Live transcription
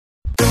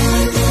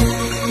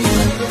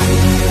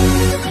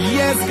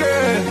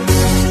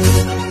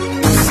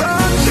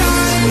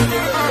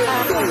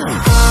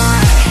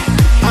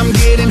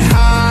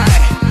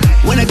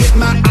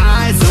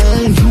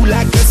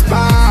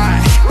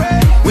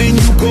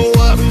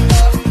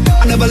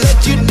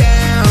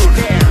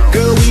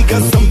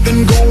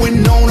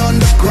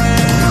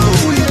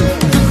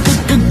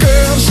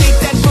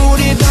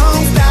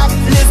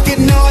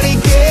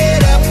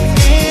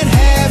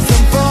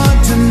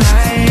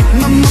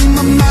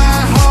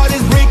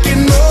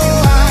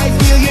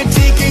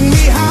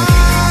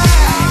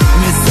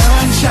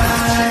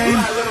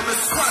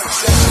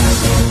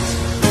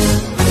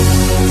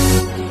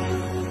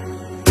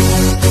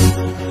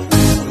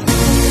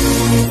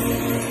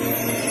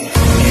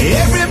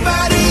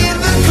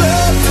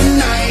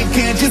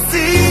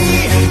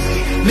see?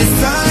 Miss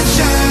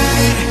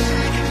Sunshine,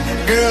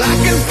 girl, I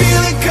can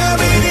feel it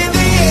coming in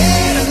the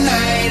air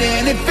tonight,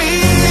 and it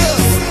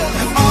feels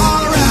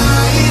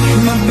alright.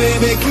 My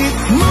baby, keep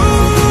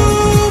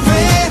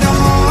moving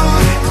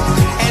on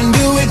and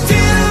do it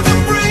till the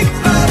break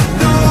of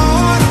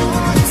dawn.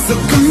 So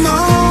come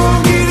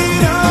on, get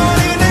it on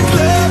in the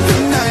club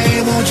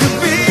tonight. Won't you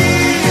be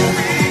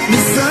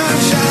Miss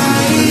Sunshine?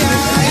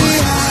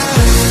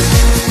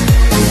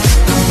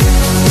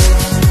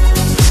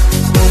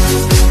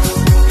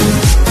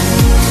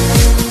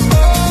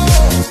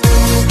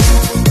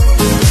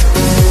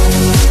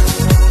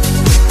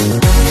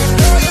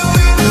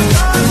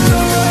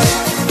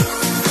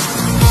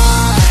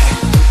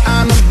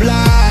 I'm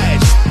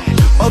obliged.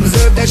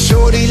 Observe that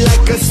shorty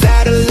like a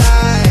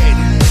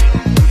satellite.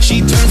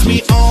 She turns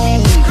me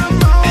on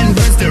and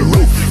burns the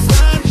roof.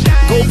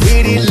 Go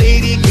pretty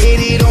lady, get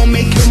it on,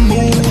 make a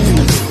move.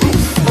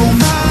 Oh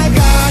my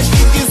gosh,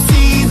 you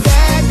see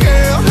that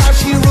girl, how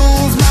she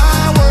rules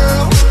my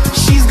world.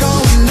 She's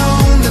going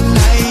on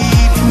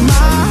tonight.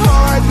 My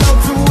heart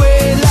melts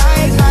away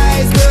like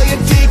ice. Girl,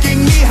 you're taking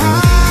me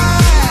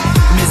high,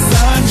 Miss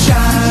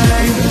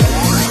Sunshine.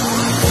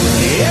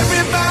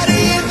 Everybody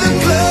in the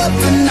club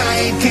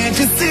tonight, can't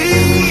you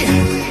see?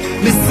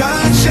 Miss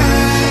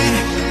Sunshine,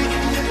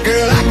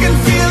 girl, I can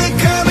feel it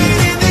coming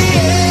in the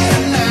air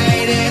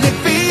tonight, and it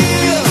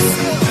feels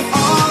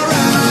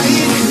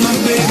alright. My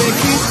baby,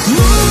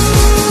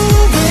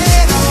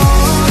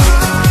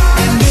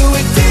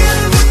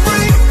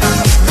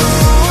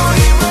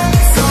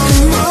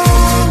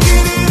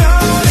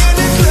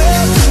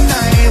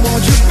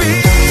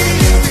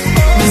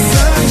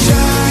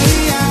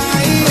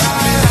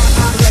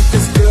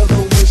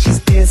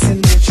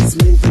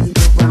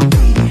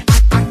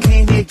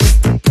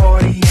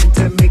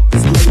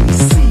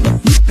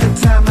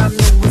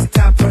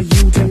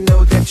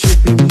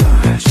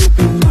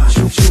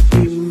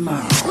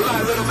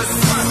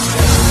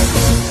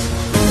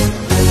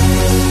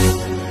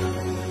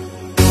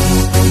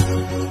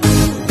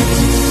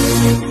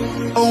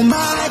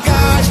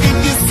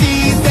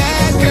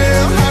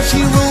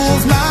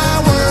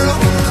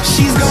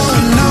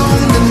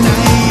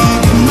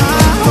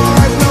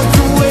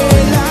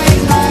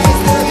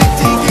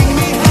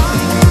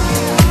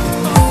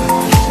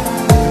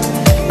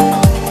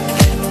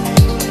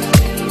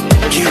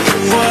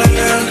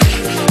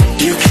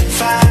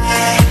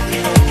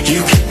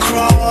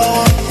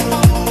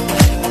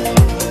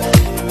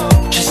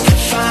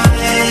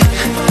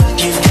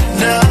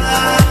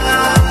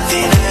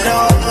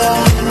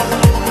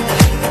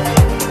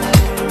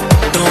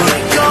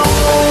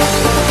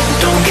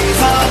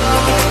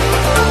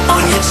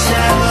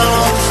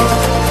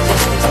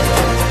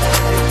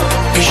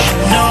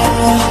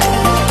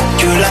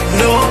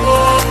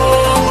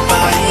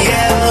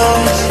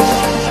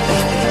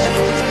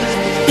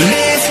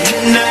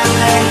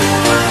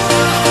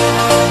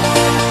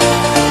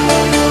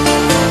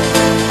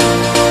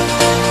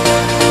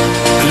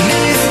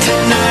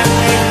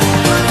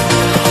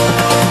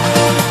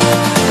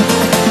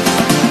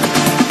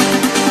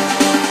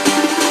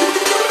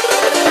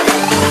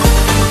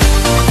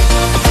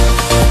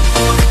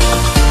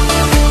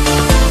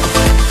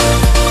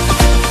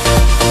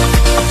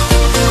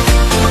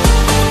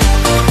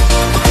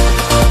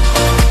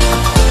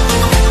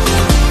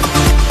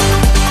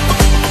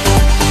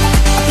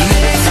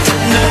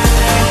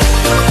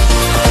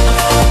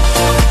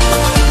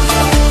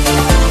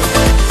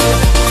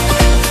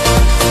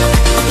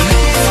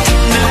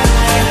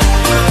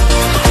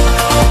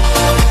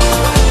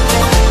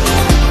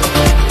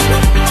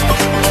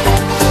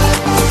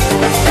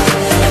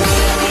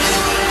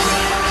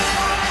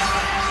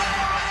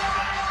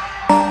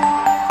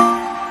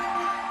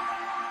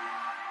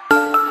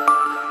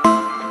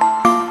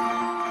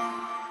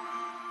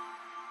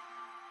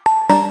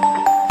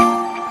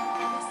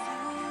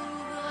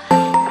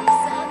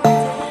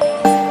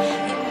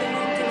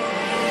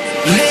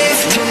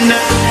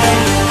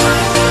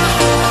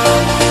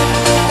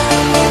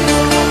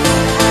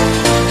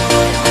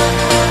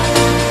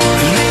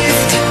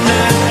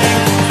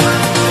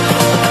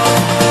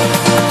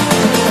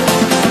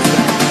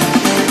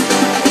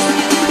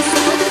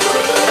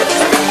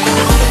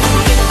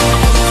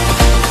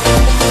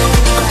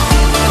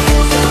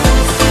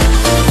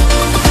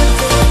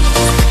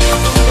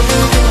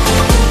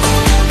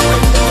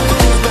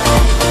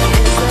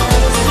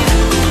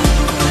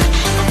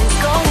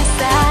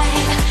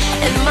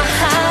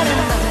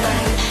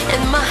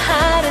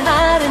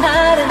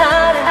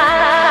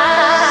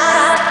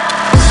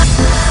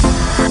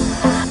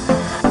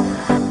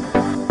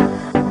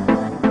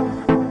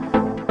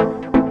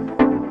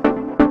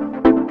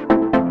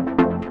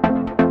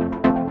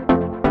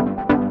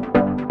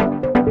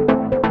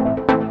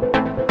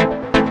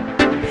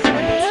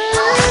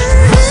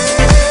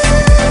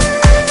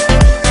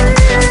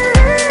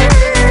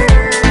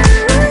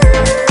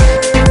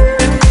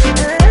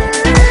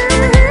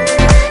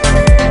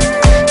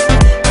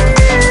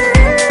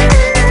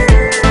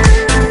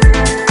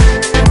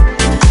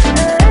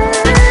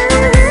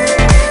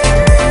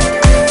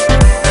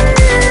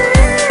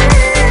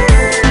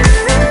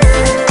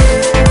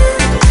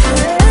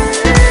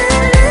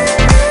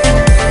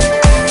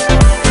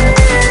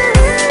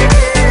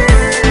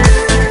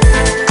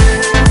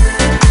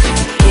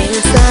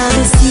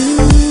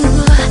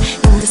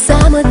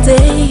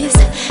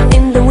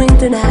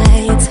 winter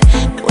night,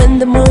 when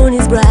the moon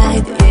is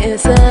bright.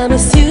 Yes, I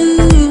miss you,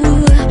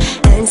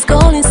 and it's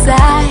cold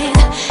inside,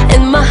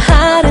 in my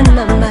heart and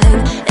my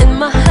mind, in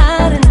my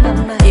heart and my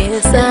mind.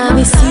 Yes, I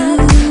miss you,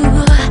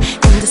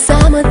 in the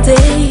summer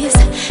days,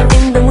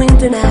 in the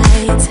winter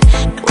night,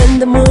 when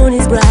the moon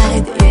is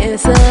bright.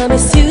 Yes, I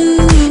miss you,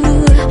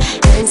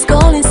 and it's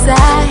cold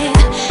inside,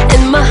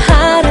 in my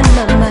heart and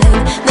my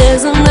mind.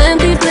 There's an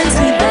empty place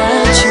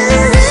without you.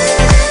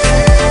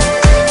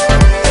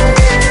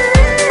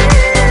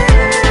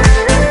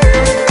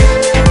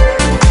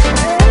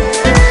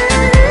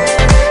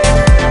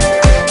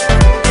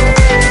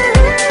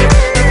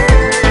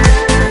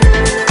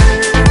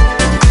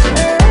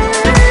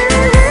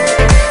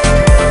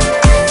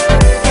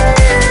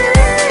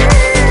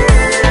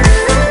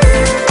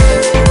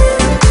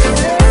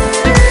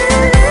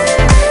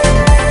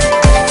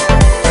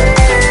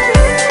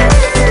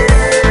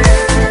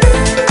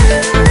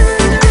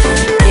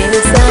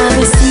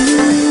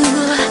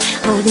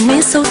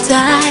 So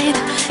tight,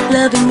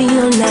 loving me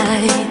all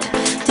night,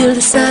 till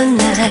the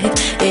sunlight.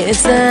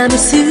 Yes, I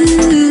miss you,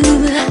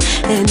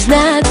 and it's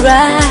not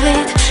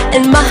right,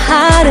 in my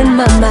heart and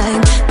my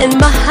mind, in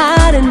my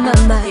heart and my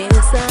mind.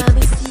 Yes, I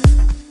miss you.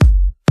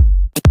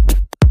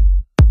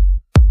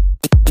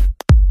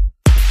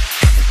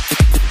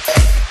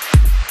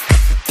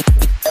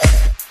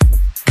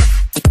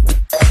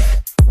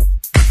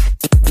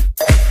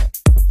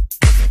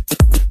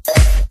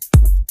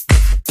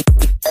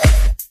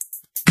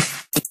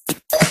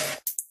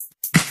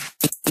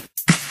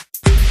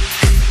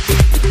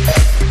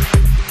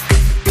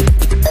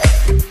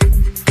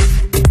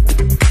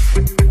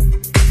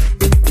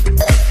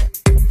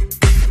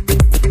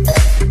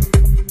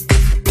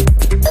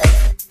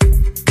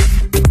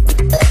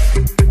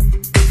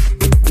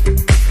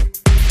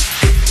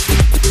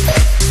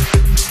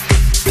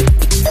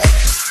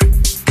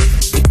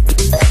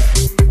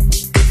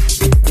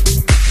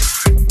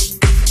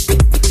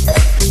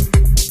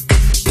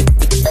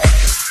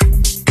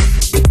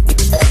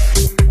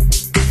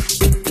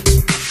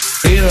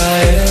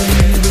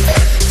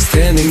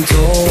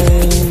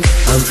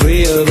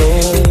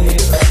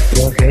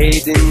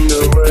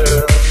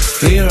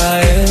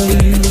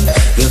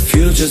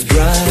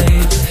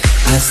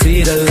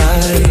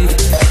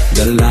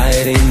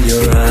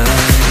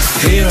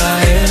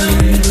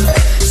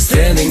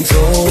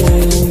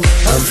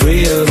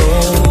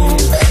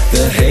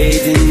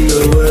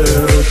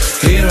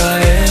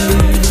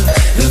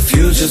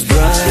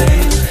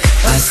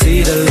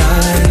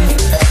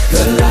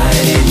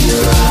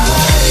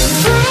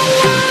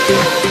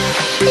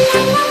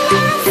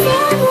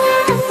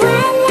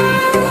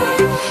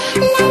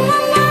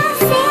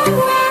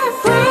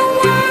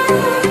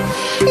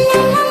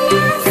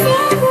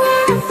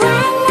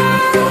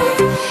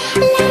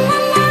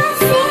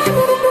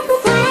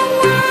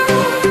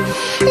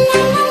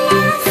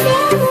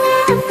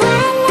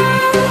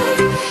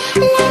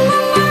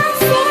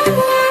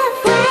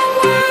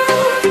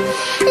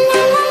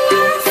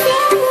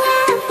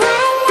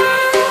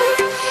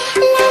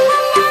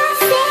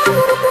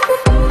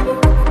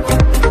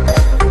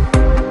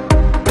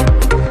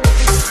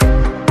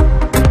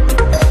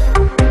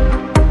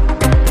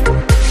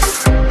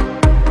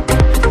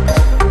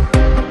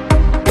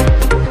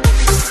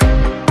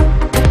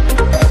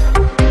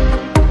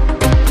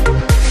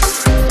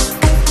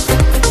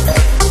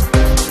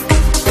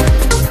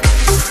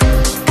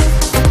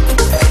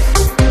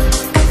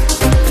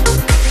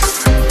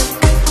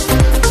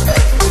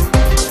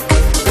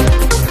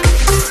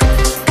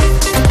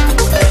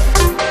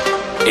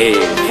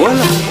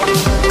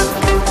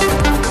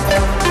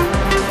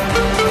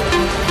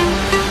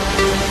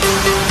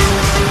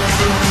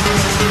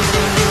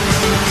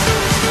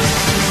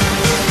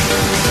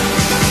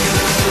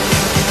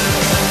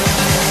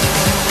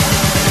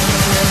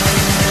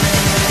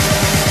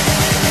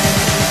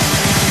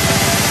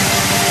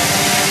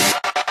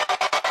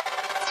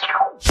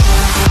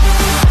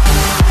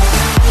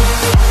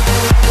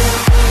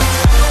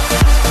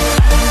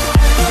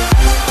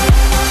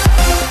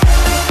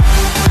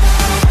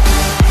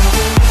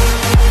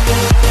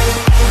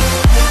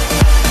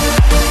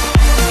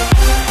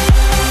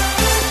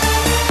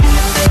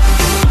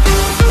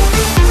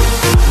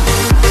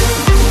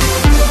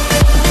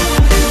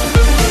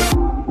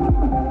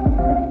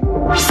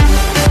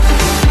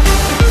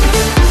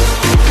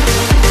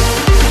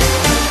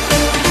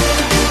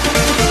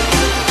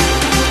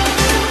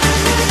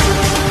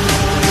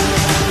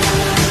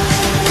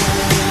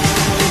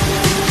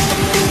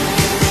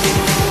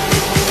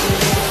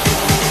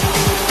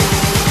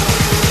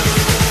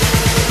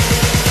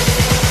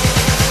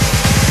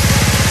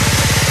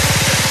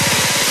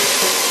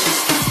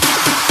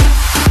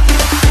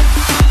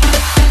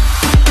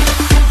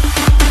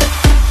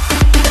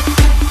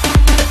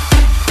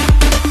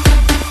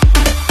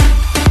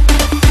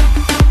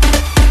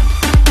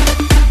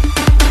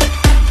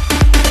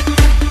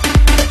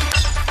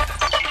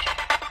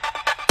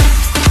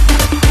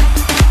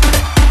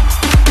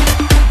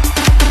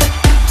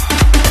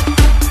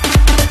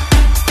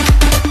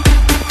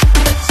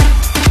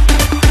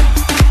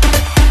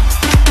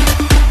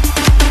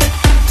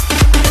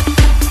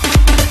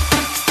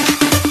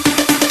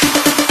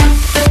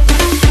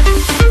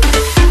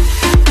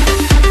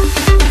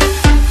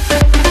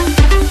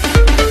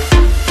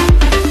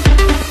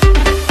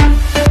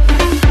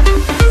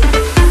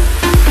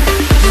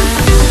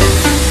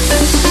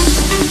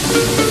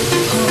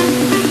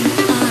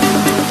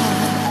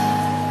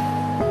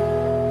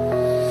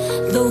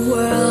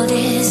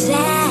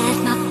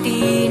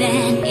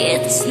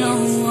 no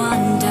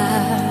wonder.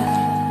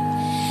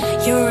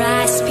 Your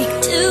eyes speak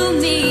to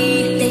me.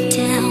 They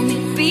tell me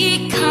be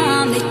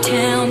calm. They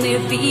tell me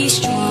be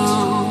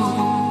strong.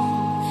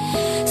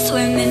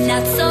 Swimming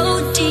out so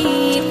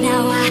deep,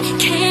 now I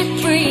can't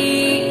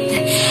breathe.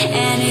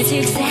 And it's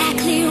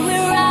exactly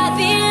where I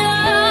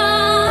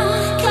belong.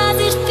 'Cause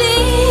it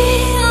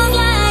feels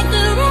like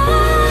the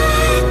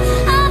ride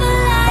of a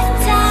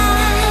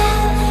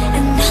lifetime,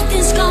 and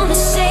nothing's gonna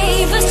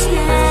save us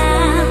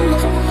now.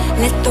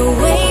 Let the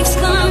waves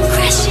come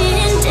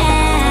crashing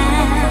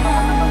down.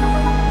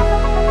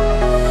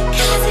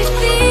 'Cause it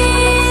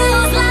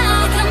feels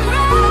like I'm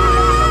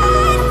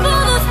right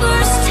for the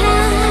first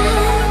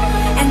time.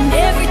 And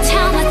every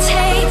time I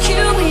take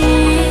you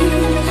in,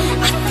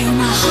 I feel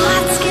my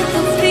heart skip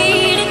a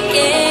beat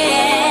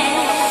again.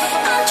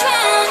 I'm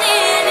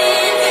drowning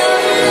in your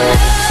love.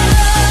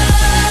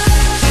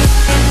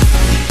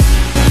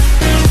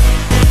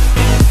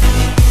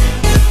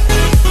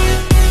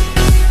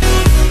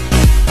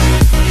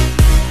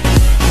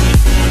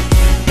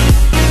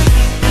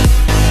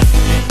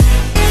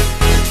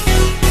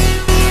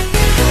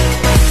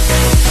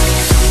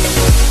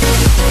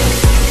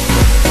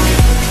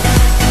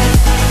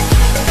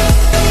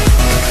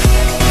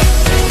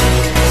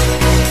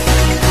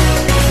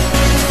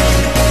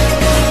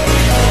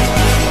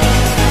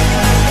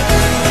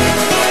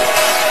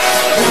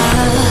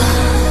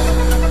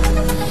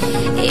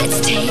 It's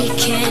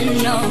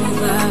taking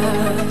over.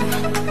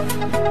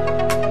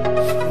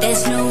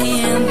 There's no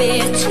in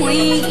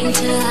between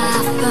till I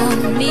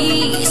found me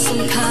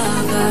some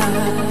cover.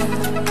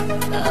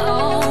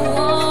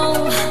 Oh,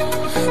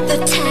 the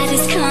tide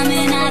is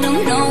coming. I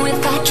don't know if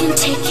I can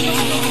take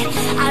it.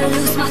 I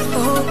lose my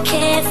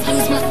focus,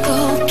 lose my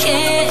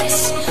focus.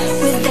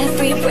 With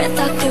every breath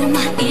I feel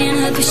my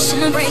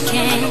inhibition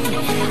breaking.